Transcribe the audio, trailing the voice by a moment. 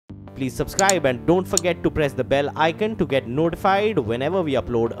please subscribe and don't forget to press the bell icon to get notified whenever we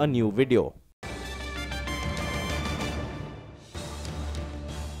upload a new video.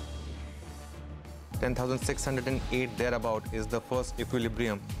 $10,608 thereabout is the first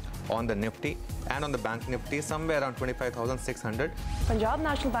equilibrium on the Nifty, and on the Bank Nifty somewhere around 25,600. Punjab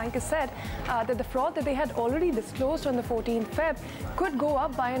National Bank has said that the fraud that they had already disclosed on the 14th Feb could go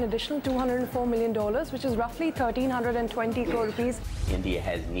up by an additional $204 million, which is roughly 1,320 crore rupees. India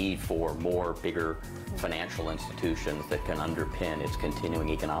has need for more bigger financial institutions that can underpin its continuing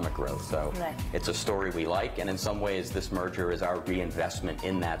economic growth. So it's a story we like, and in some ways this merger is our reinvestment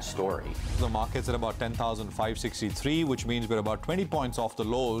in that story. The market's at about 10,563, which means we're about 20 points off the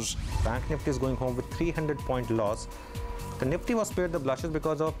lows. Bank Nifty is going home with 300-point loss. The Nifty was spared the blushes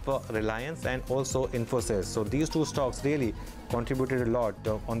because of Reliance and also Infosys. So these two stocks really contributed a lot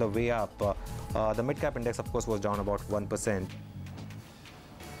on the way up. The mid-cap index, of course, was down about 1%.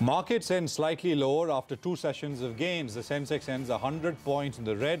 Markets end slightly lower after two sessions of gains. The Sensex ends 100 points in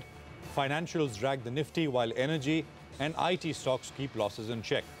the red. Financials drag the Nifty, while energy and IT stocks keep losses in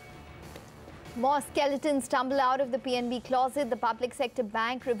check. More skeletons tumble out of the PNB closet. The public sector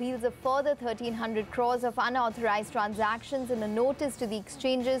bank reveals a further 1,300 crores of unauthorized transactions in a notice to the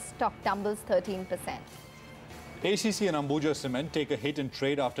exchanges. Stock tumbles 13%. ACC and Ambuja Cement take a hit in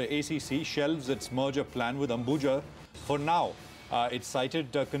trade after ACC shelves its merger plan with Ambuja for now. It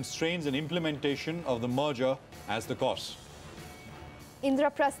cited constraints in implementation of the merger as the cause.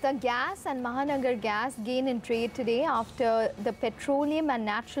 Indraprastha Gas and Mahanagar Gas gain in trade today after the Petroleum and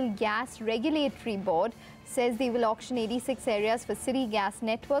Natural Gas Regulatory Board says they will auction 86 areas for city gas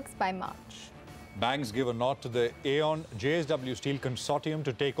networks by March. Banks give a nod to the Aeon JSW Steel Consortium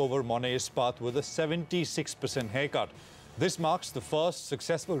to take over Monet Ispat with a 76% haircut. This marks the first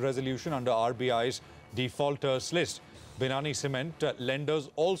successful resolution under RBI's defaulters list. Binani Cement lenders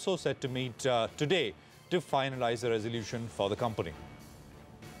also set to meet today to finalize the resolution for the company.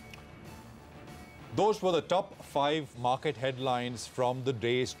 Those were the top 5 market headlines from the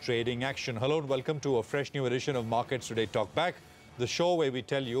day's trading action. Hello and welcome to a fresh new edition of Markets Today Talk Back, the show where we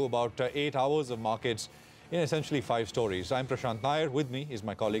tell you about 8 hours of markets in essentially 5 stories. I'm Prashant Nair. With me is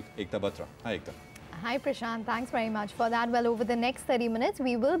my colleague Ekta Batra. Hi, Ekta. Hi, Prashant. Thanks very much for that. Well, over the next 30 minutes,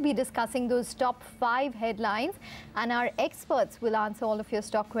 we will be discussing those top 5 headlines, and our experts will answer all of your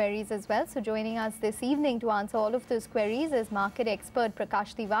stock queries as well. So joining us this evening to answer all of those queries is market expert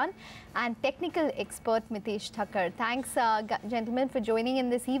Prakash Diwan and technical expert Mitesh Thakkar. Thanks, gentlemen, for joining in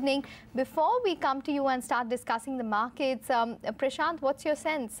this evening. Before we come to you and start discussing the markets, Prashant, what's your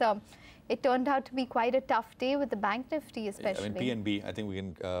sense? It turned out to be quite a tough day with the Bank Nifty especially. I mean, PNB, I think we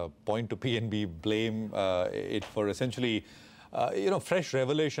can point to PNB, blame it for essentially, fresh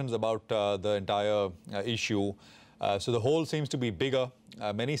revelations about the entire issue. So the whole seems to be bigger.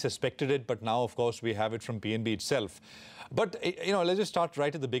 Many suspected it, but now, of course, we have it from PNB itself. But, let's just start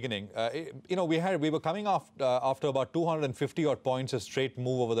right at the beginning. We were coming after about 250 odd points, a straight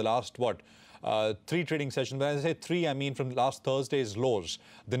move over the last, 3 trading sessions. When I say 3, I mean from last Thursday's lows.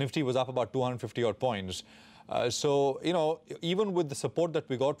 The Nifty was up about 250 odd points. Even with the support that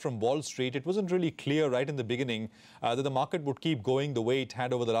we got from Wall Street, it wasn't really clear right in the beginning that the market would keep going the way it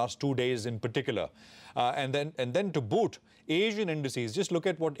had over the last 2 days in particular. And then to boot, Asian indices, just look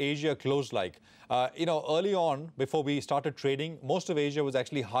at what Asia closed like. Early on, before we started trading, most of Asia was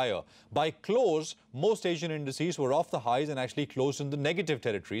actually higher. By close, most Asian indices were off the highs and actually closed in the negative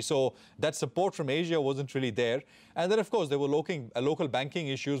territory. So that support from Asia wasn't really there. And then, of course, there were local banking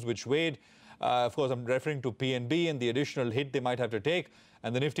issues which weighed. Of course, I'm referring to PNB and the additional hit they might have to take.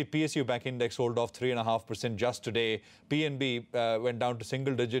 And the Nifty PSU Bank Index sold off 3.5% just today. PNB went down to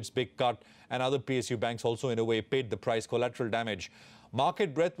single digits, big cut. And other PSU banks also, in a way, paid the price, collateral damage.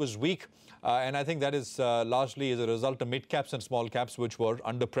 Market breadth was weak. And I think that is largely as a result of mid-caps and small caps, which were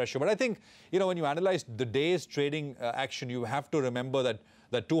under pressure. But I think, when you analyze the day's trading action, you have to remember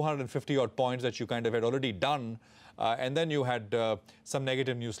that 250 odd points that you kind of had already done. And then you had some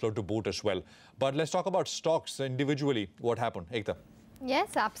negative news flow to boot as well. But let's talk about stocks individually. What happened? Ekta.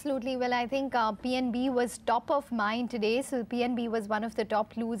 Yes, absolutely. Well, I think PNB was top of mind today. So PNB was one of the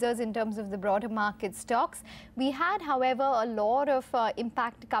top losers in terms of the broader market stocks. We had, however, a lot of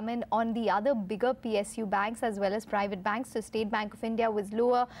impact come in on the other bigger PSU banks as well as private banks. So State Bank of India was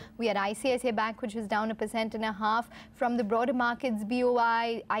lower. We had ICICI Bank, which was down 1.5%. From the broader markets,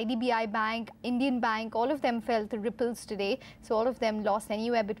 BOI, IDBI Bank, Indian Bank, all of them felt the ripples today. So all of them lost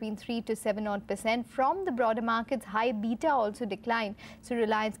anywhere between 3 to 7% odd. From the broader markets, high beta also declined. So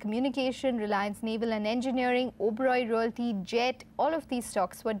Reliance Communication, Reliance Naval and Engineering, Oberoi Realty, Jet, all of these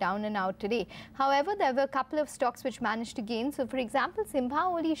stocks were down and out today. However, there were a couple of stocks which managed to gain. So for example,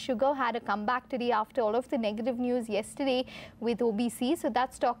 Simphaoli Sugar had a comeback today after all of the negative news yesterday with OBC. So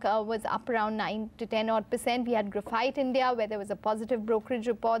that stock was up around 9 to 10 odd%. We had Graphite India, where there was a positive brokerage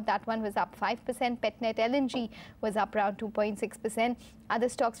report. That one was up 5%. Petnet LNG was up around 2.6%. Other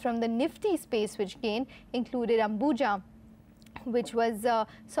stocks from the Nifty space which gained included Ambuja, which was,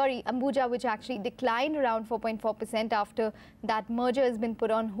 Ambuja, which actually declined around 4.4% after that merger has been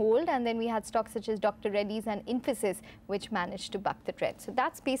put on hold. And then we had stocks such as Dr. Reddy's and Infosys, which managed to buck the trend. So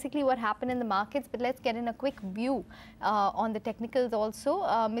that's basically what happened in the markets. But let's get in a quick view on the technicals also.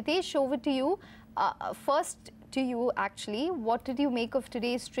 Mitesh, over to you. First to you, actually, what did you make of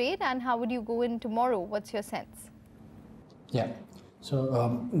today's trade and how would you go in tomorrow? What's your sense? Yeah.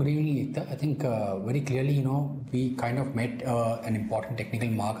 So, good evening, Ekta. I think very clearly, we kind of met an important technical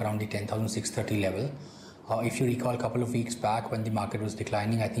mark around the 10,630 level. If you recall a couple of weeks back when the market was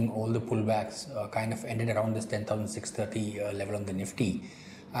declining, I think all the pullbacks kind of ended around this 10,630 level on the Nifty.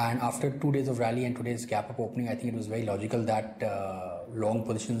 And after 2 days of rally and today's gap up opening, I think it was very logical that long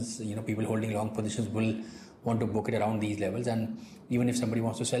positions, people holding long positions will want to book it around these levels. And even if somebody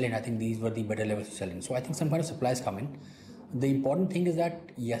wants to sell in, I think these were the better levels to sell in. So I think some kind of supply is coming. The important thing is that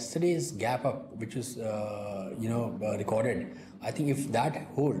yesterday's gap up, which was recorded, I think if that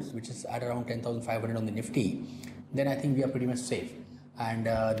holds, which is at around 10,500 on the Nifty, then I think we are pretty much safe. And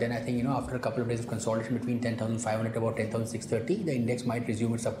then I think after a couple of days of consolidation between 10,500 to about 10,630, the index might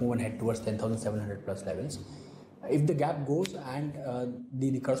resume its up move and head towards 10,700 plus levels. If the gap goes and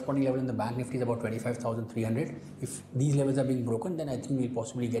the corresponding level in the Bank Nifty is about 25,300, if these levels are being broken, then I think we'll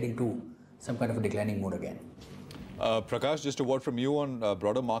possibly get into some kind of a declining mode again. Prakash, just a word from you on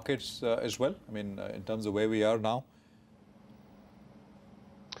broader markets as well. I mean, in terms of where we are now.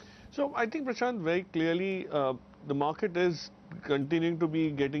 So I think, Prashant, very clearly the market is continuing to be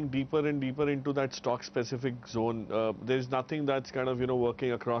getting deeper and deeper into that stock specific zone. There's nothing that's kind of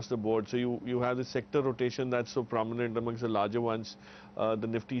working across the board. So you have the sector rotation that's so prominent amongst the larger ones, the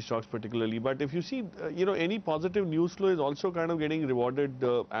Nifty stocks particularly. But if you see any positive news flow is also kind of getting rewarded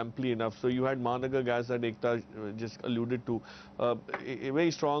amply enough. So you had Mahanagar Gas that Ekta just alluded to, a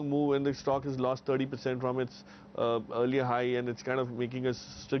very strong move, and the stock has lost 30% from its earlier high, and it's kind of making a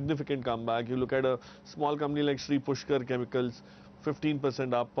significant comeback. You look at a small company like Sri Pushkar Chemicals,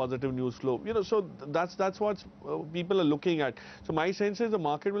 15% up, positive news flow. So that's what people are looking at. So my sense is the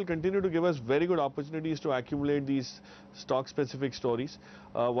market will continue to give us very good opportunities to accumulate these stock-specific stories,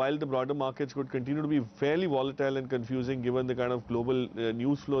 while the broader markets could continue to be fairly volatile and confusing given the kind of global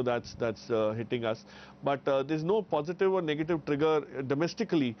news flow that's hitting us. But there's no positive or negative trigger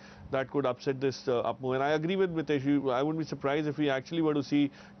domestically that could upset this up move. And I agree with Mitesh. I wouldn't be surprised if we actually were to see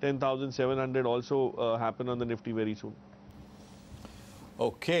 10,700 also happen on the Nifty very soon.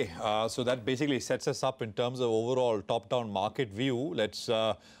 Okay, so that basically sets us up in terms of overall top-down market view. Let's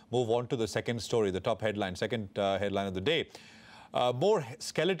move on to the second story, the top headline, second headline of the day. More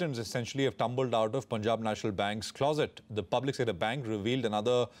skeletons essentially have tumbled out of Punjab National Bank's closet. The public sector bank revealed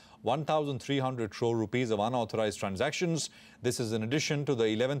another 1,300 crore rupees of unauthorized transactions. This is in addition to the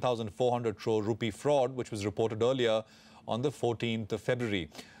 11,400 crore rupee fraud, which was reported earlier on the 14th of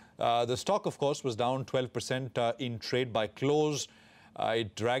February. The stock, of course, was down 12% in trade by close.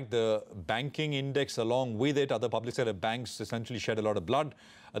 It dragged the banking index along with it. Other public sector banks essentially shed a lot of blood.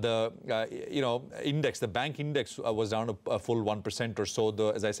 The the bank index was down a full 1% or so.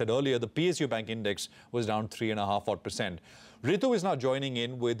 As I said earlier, the PSU bank index was down 3.5%. Ritu is now joining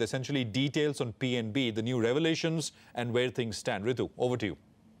in with essentially details on PNB, the new revelations and where things stand. Ritu, over to you.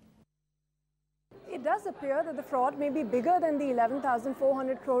 It does appear that the fraud may be bigger than the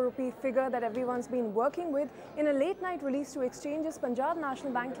 11,400 crore rupee figure that everyone's been working with. In a late-night release to exchanges, Punjab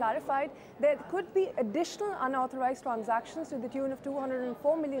National Bank clarified there could be additional unauthorized transactions to the tune of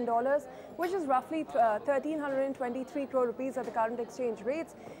 $204 million, which is roughly 1,323 crore rupees at the current exchange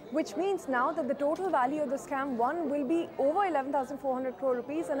rates, which means now that the total value of the scam will be over 11,400 crore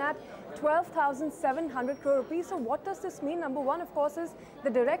rupees and at 12,700 crore rupees. So what does this mean? Number one, of course, is the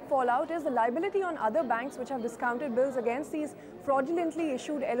direct fallout is the liability on other banks which have discounted bills against these fraudulently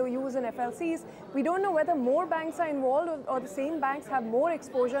issued LOUs and FLCs. We don't know whether more banks are involved or the same banks have more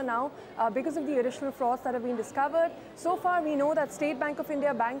exposure now because of the additional frauds that have been discovered. So far, we know that State Bank of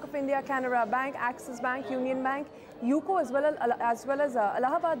India, Canara Bank, Axis Bank, Union Bank, UCO as well as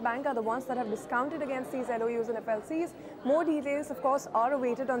Allahabad Bank are the ones that have discounted against these LOUs and FLCs. More details, of course, are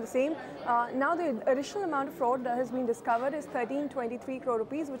awaited on the same. Now, the additional amount of fraud that has been discovered is 1,323 crore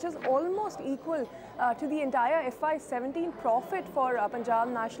rupees, which is almost equal to the entire FY17 profit for Punjab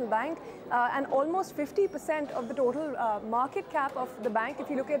National Bank and almost 50% of the total market cap of the bank if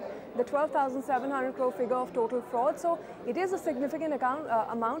you look at the 12,700 crore figure of total fraud. So it is a significant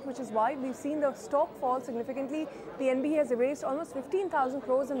amount, which is why we've seen the stock fall significantly. PNB has erased almost 15,000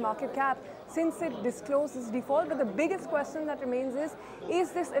 crores in market cap since it disclosed its default. But the biggest question that remains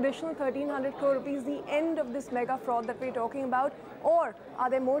is this additional 1,300 crore rupees the end of this mega fraud that we're talking about, or are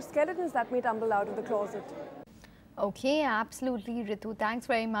there more skeletons that may tumble out of the closet? Okay, absolutely, Ritu. Thanks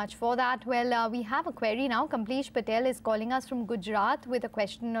very much for that. Well, we have a query now. Kamlesh Patel is calling us from Gujarat with a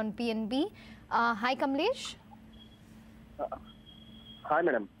question on PNB. Hi, Kamlesh. Hi,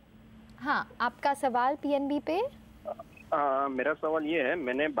 madam. हाँ, आपका सवाल PNB पे? मेरा सवाल ये है,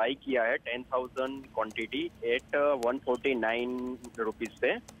 मैंने by किया है 10,000 क्वांटिटी एट 149 रुपीस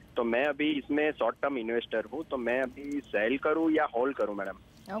पे, तो मैं अभी इसमें शॉर्ट टर्म इन्वेस्टर हूँ, तो मैं अभी सेल करूँ या होल्ड करूँ madam?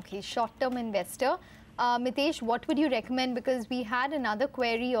 Okay, short term investor. Mitesh, what would you recommend? Because we had another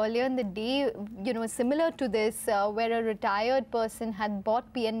query earlier in the day, you know, similar to this, where a retired person had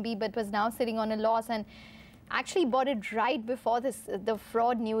bought PNB but was now sitting on a loss and actually bought it right before the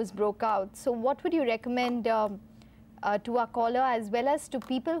fraud news broke out. So what would you recommend to our caller as well as to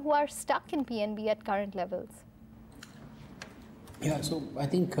people who are stuck in PNB at current levels? Yeah, so I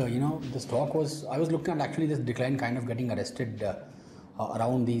think, you know, the stock was, I was looking at actually this decline kind of getting arrested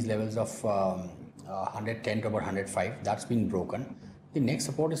around these levels of 110 to about 105. That's been broken. The next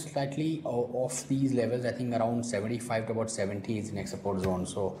support is slightly off these levels. I think around 75 to about 70 is the next support zone.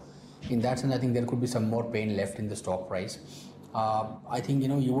 So in that sense, I think there could be some more pain left in the stock price. I think, you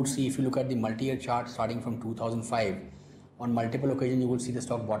know, you would see if you look at the multi-year chart starting from 2005, on multiple occasions you will see the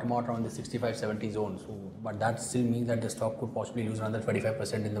stock bottom out around the 65-70 zone. So, but that still means that the stock could possibly lose another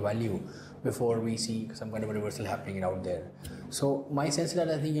 25% in the value before we see some kind of a reversal happening out there. So my sense is that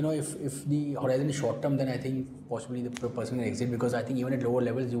I think, you know, if the horizon is short term, then I think possibly the person can exit, because I think even at lower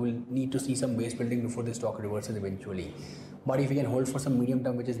levels you will need to see some base building before the stock reverses eventually. But if you can hold for some medium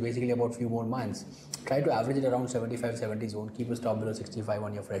term, which is basically about few more months, try to average it around 75-70 zone, keep your stop below 65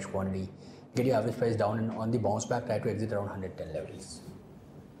 on your fresh quantity, get your average price down, and on the bounce back, try to exit around 110 levels.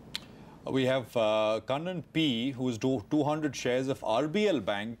 We have Kannan P, who's 200 shares of RBL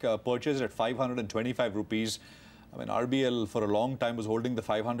Bank, purchased at 525 rupees. I mean, RBL for a long time was holding the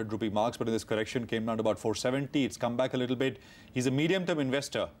 500 rupee marks, but in this correction came down to about 470. It's come back a little bit. He's a medium-term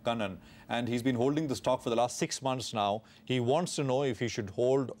investor, Kannan, and he's been holding the stock for the last 6 months now. He wants to know if he should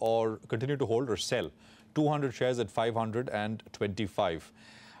hold or continue to hold or sell. 200 shares at 525.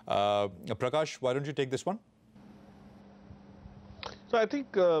 Prakash, why don't you take this one? So I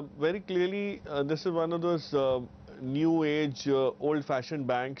think very clearly this is one of those new age old-fashioned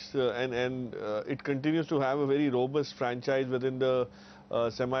banks, and it continues to have a very robust franchise within the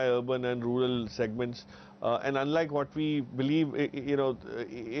semi-urban and rural segments, and unlike what we believe,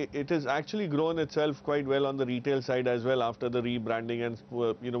 it has actually grown itself quite well on the retail side as well after the rebranding, and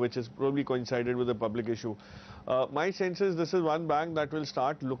which has probably coincided with the public issue. My sense is this is one bank that will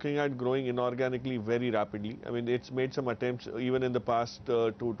start looking at growing inorganically very rapidly. I mean, it's made some attempts even in the past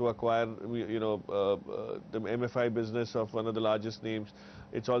to acquire, the MFI business of one of the largest names.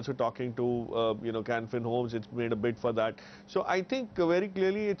 It's also talking to, Canfin Homes. It's made a bid for that. So I think very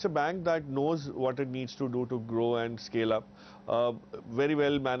clearly it's a bank that knows what it needs to do to grow and scale up. Very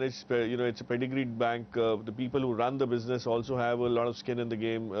well managed, it's a pedigreed bank. The people who run the business also have a lot of skin in the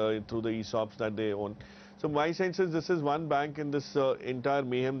game through the ESOPs that they own. So my sense is this is one bank in this entire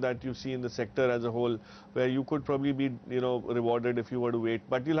mayhem that you see in the sector as a whole, where you could probably be, rewarded if you were to wait.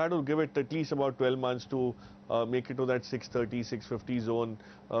 But you'll have to give it at least about 12 months to make it to that 630, 650 zone,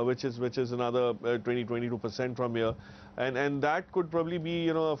 which is another 20-22% from here. And that could probably be,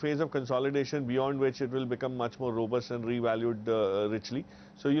 a phase of consolidation beyond which it will become much more robust and revalued richly.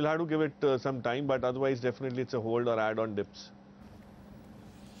 So you'll have to give it some time, but otherwise definitely it's a hold or add-on dips.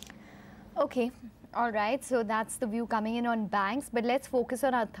 Okay. All right, so that's the view coming in on banks, but let's focus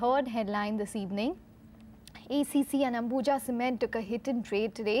on our third headline this evening. ACC and Ambuja Cement took a hit in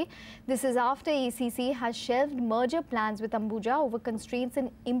trade today. This is after ACC has shelved merger plans with Ambuja over constraints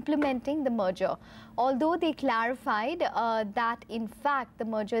in implementing the merger, although they clarified that in fact the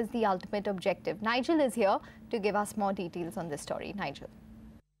merger is the ultimate objective. Nigel is here to give us more details on this story. Nigel.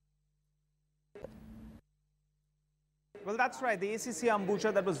 Well, that's right. The ACC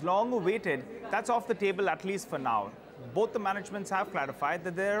Ambuja that was long awaited, that's off the table at least for now. Both the managements have clarified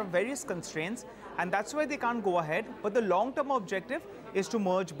that there are various constraints and that's why they can't go ahead. But the long-term objective is to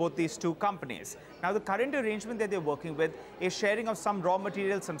merge both these two companies. Now, the current arrangement that they're working with is sharing of some raw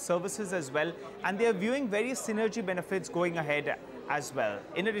materials, some services as well, and they're viewing various synergy benefits going ahead as well.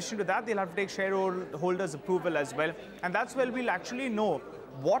 In addition to that, they'll have to take shareholders' approval as well, and that's where we'll actually know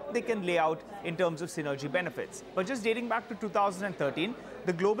what they can lay out in terms of synergy benefits. But just dating back to 2013,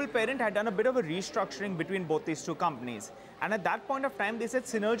 the global parent had done a bit of a restructuring between both these two companies. And at that point of time, they said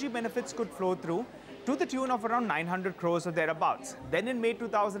synergy benefits could flow through to the tune of around 900 crores or thereabouts. Then in May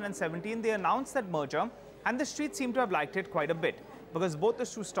 2017, they announced that merger, and the street seemed to have liked it quite a bit because both the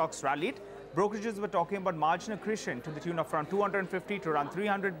two stocks rallied. Brokerages were talking about margin accretion to the tune of around 250 to around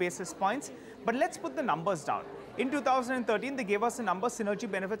 300 basis points. But let's put the numbers down. In 2013, they gave us a number, synergy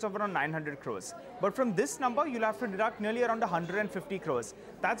benefits of around 900 crores. But from this number, you'll have to deduct nearly around 150 crores.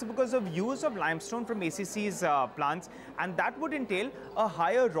 That's because of use of limestone from ACC's plants, and that would entail a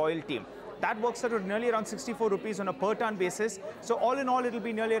higher royalty. That works out at nearly around 64 rupees on a per ton basis. So all in all, it'll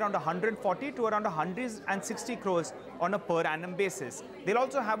be nearly around 140 to around 160 crores on a per annum basis. They'll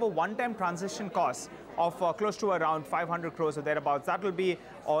also have a one-time transition cost of close to around 500 crores or thereabouts. That will be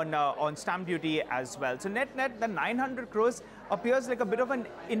on stamp duty as well. So net, the 900 crores appears like a bit of an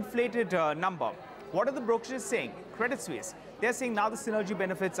inflated number. What are the brokerages saying? Credit Suisse, they're saying now the synergy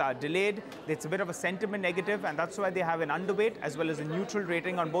benefits are delayed. It's a bit of a sentiment negative, and that's why they have an underweight as well as a neutral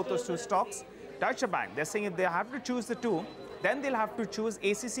rating on both those two stocks. Deutsche Bank, they're saying if they have to choose the two, then they'll have to choose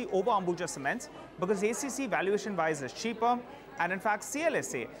ACC over Ambuja Cements because ACC valuation-wise is cheaper. And in fact,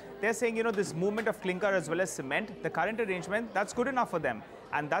 CLSA, they're saying, you know, this movement of clinker as well as cement, the current arrangement, that's good enough for them.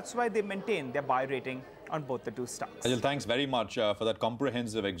 And that's why they maintain their buy rating on both the two stocks. Ajal, thanks very much for that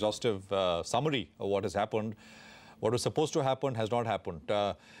comprehensive, exhaustive summary of what has happened. What was supposed to happen has not happened.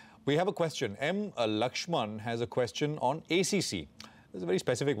 We have a question. M. Lakshman has a question on ACC. It's a very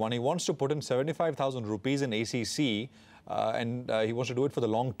specific one. He wants to put in 75,000 rupees in ACC and he wants to do it for the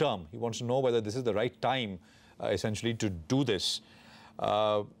long term. He wants to know whether this is the right time essentially to do this.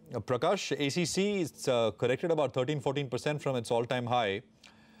 Prakash, ACC is corrected about 13-14% from its all-time high.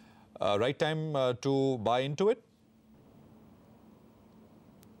 Right time to buy into it?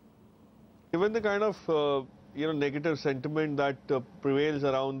 Given the kind of negative sentiment that prevails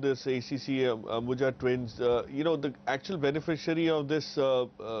around this ACC Ambuja twins, the actual beneficiary of this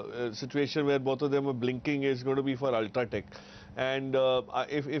situation where both of them are blinking is going to be for Ultratech. And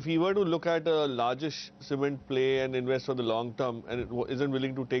if he were to look at a largish cement play and invest for the long term, and it isn't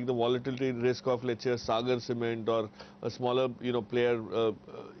willing to take the volatility risk of, let's say, a Sagar Cement or a smaller, player,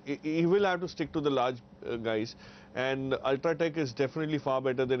 he will have to stick to the large guys. And Ultratech is definitely far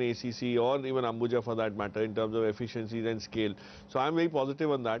better than ACC or even Ambuja for that matter in terms of efficiencies and scale. So I'm very positive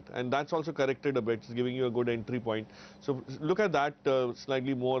on that, and that's also corrected a bit. It's giving you a good entry point. So look at that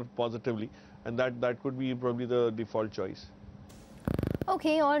slightly more positively, and that could be probably the default choice.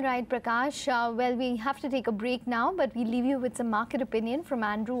 Okay, all right, Prakash. Well, we have to take a break now, but we leave you with some market opinion from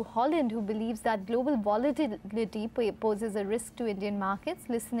Andrew Holland, who believes that global volatility poses a risk to Indian markets.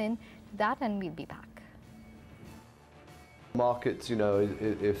 Listen in to that and we'll be back. Markets,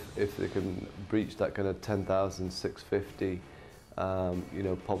 if they can breach that kind of 10,650,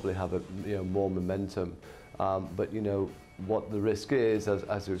 probably have a more momentum. But what the risk is,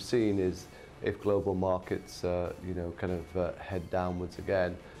 as we've seen, is if global markets, head downwards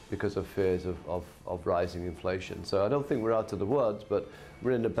again because of fears of rising inflation. So I don't think we're out of the woods, but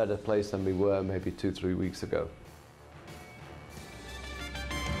we're in a better place than we were maybe 2-3 weeks ago.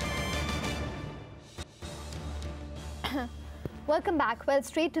 Welcome back. Well,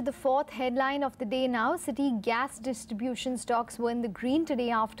 straight to the fourth headline of the day now. City gas distribution stocks were in the green today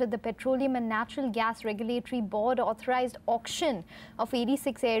after the Petroleum and Natural Gas Regulatory Board authorized auction of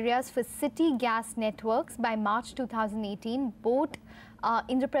 86 areas for city gas networks by March 2018. Both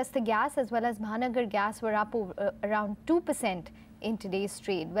Indraprastha Gas as well as Mahanagar Gas were up around 2% in today's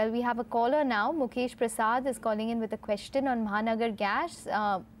trade. Well, we have a caller now. Mukesh Prasad is calling in with a question on Mahanagar Gas.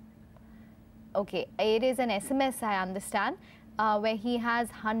 Okay, it is an SMS, I understand. Where he has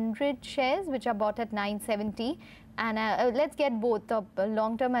 100 shares which are bought at 970, and let's get both a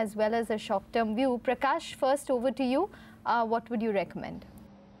long-term as well as a short-term view. Prakash, first over to you. What would you recommend?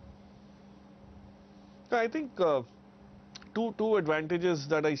 I think two advantages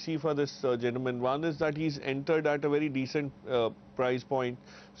that I see for this gentleman. One is that he's entered at a very decent price point,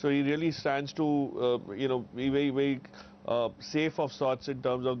 so he really stands to be very, very safe of sorts in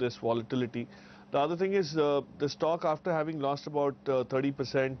terms of this volatility. The other thing is the stock, after having lost about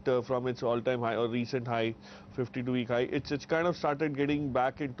 30% from its all-time high or recent high, 52-week high. It's kind of started getting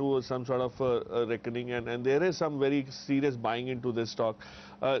back into some sort of a reckoning, and there is some very serious buying into this stock.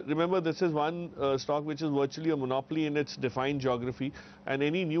 Remember, this is one stock which is virtually a monopoly in its defined geography, and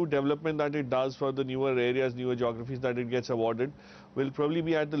any new development that it does for the newer areas, newer geographies that it gets awarded will probably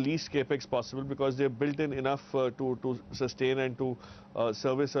be at the least capex possible, because they're built in enough to sustain and to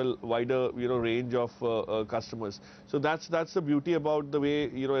service a wider range of customers. So that's the beauty about the way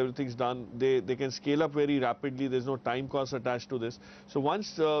everything's done. They can scale up very rapidly. There's no time cost attached to this. So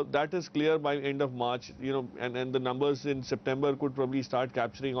once that is clear by end of March, and the numbers in September could probably start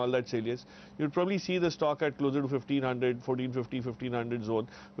capturing all that salience, you'll probably see the stock at closer to 1500, 1450, 1500 zone,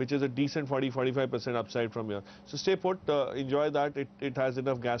 which is a decent 40-45% upside from here. So stay put, enjoy that. It has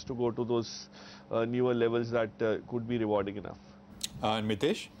enough gas to go to those newer levels that could be rewarding enough. And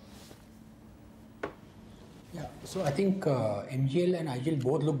Mitesh? Yeah, so I think MGL and IGL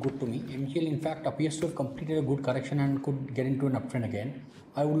both look good to me. MGL in fact appears to have completed a good correction and could get into an uptrend again.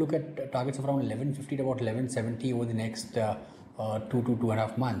 I would look at targets of around 1150 to about 1170 over the next 2 to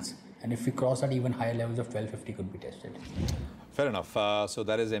 2.5 months. And if we cross at even higher levels of 1250 could be tested. Fair enough. So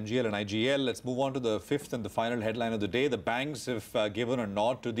that is MGL and IGL. Let's move on to the fifth and the final headline of the day. The banks have given a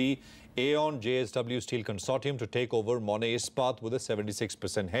nod to the Aeon JSW Steel Consortium to take over Monet Ispat with a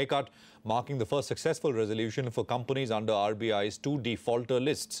 76% haircut, marking the first successful resolution for companies under RBI's 2 defaulter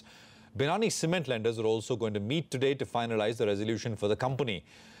lists. Binani cement lenders are also going to meet today to finalize the resolution for the company.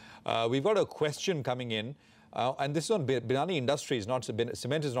 We've got a question coming in. And this is on Binani Industries,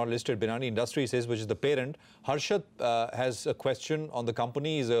 cement is not listed. Binani Industries is, which is the parent. Harshad has a question on the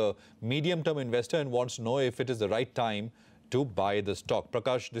company. He's a medium-term investor and wants to know if it is the right time to buy the stock.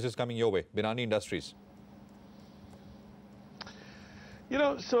 Prakash, this is coming your way. Binani Industries.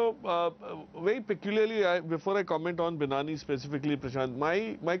 Very peculiarly, before I comment on Binani specifically, Prashant,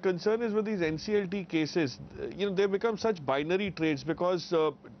 my concern is with these NCLT cases. They become such binary trades, because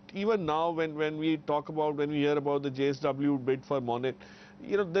even now when we hear about the JSW bid for Monet,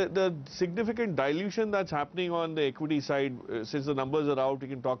 the significant dilution that's happening on the equity side, since the numbers are out, we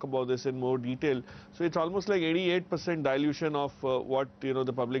can talk about this in more detail. So it's almost like 88% dilution of what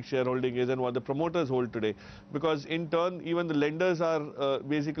the public shareholding is and what the promoters hold today, because in turn even the lenders are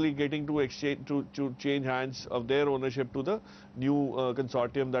basically getting to exchange to change hands of their ownership to the new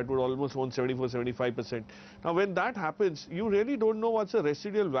consortium that would almost own 74-75%. Now when that happens, you really don't know what's the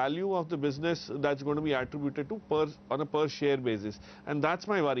residual value of the business that's going to be attributed to on a per share basis, and that's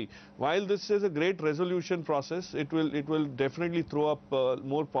my worry. While this is a great resolution process, it will definitely throw up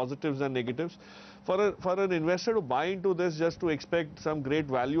more positives than negatives. For an investor to buy into this just to expect some great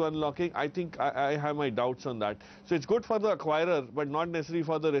value unlocking, I think I have my doubts on that. So it's good for the acquirer, but not necessarily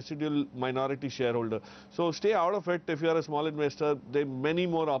for the residual minority shareholder. So stay out of it if you are a small investor. There are many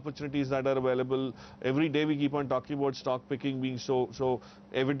more opportunities that are available. Every day we keep on talking about stock picking being so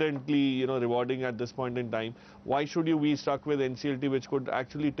evidently rewarding at this point in time. Why should you be stuck with NCLT, which could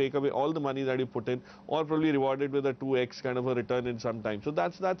actually take away all the money that you put in, or probably rewarded with a 2x kind of a return in some time? So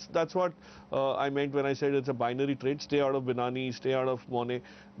that's what I meant when I said it's a binary trade. Stay out of Binani, stay out of Monet.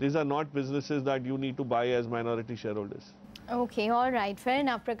 These are not businesses that you need to buy as minority shareholders. Okay, all right, fair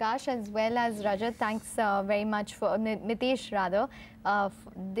enough, Prakash, as well as Rajat. Thanks very much for Mitesh rather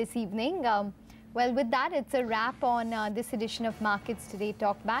this evening. Well, with that, it's a wrap on this edition of Markets Today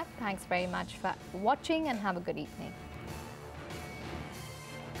Talk Back. Thanks very much for watching and have a good evening.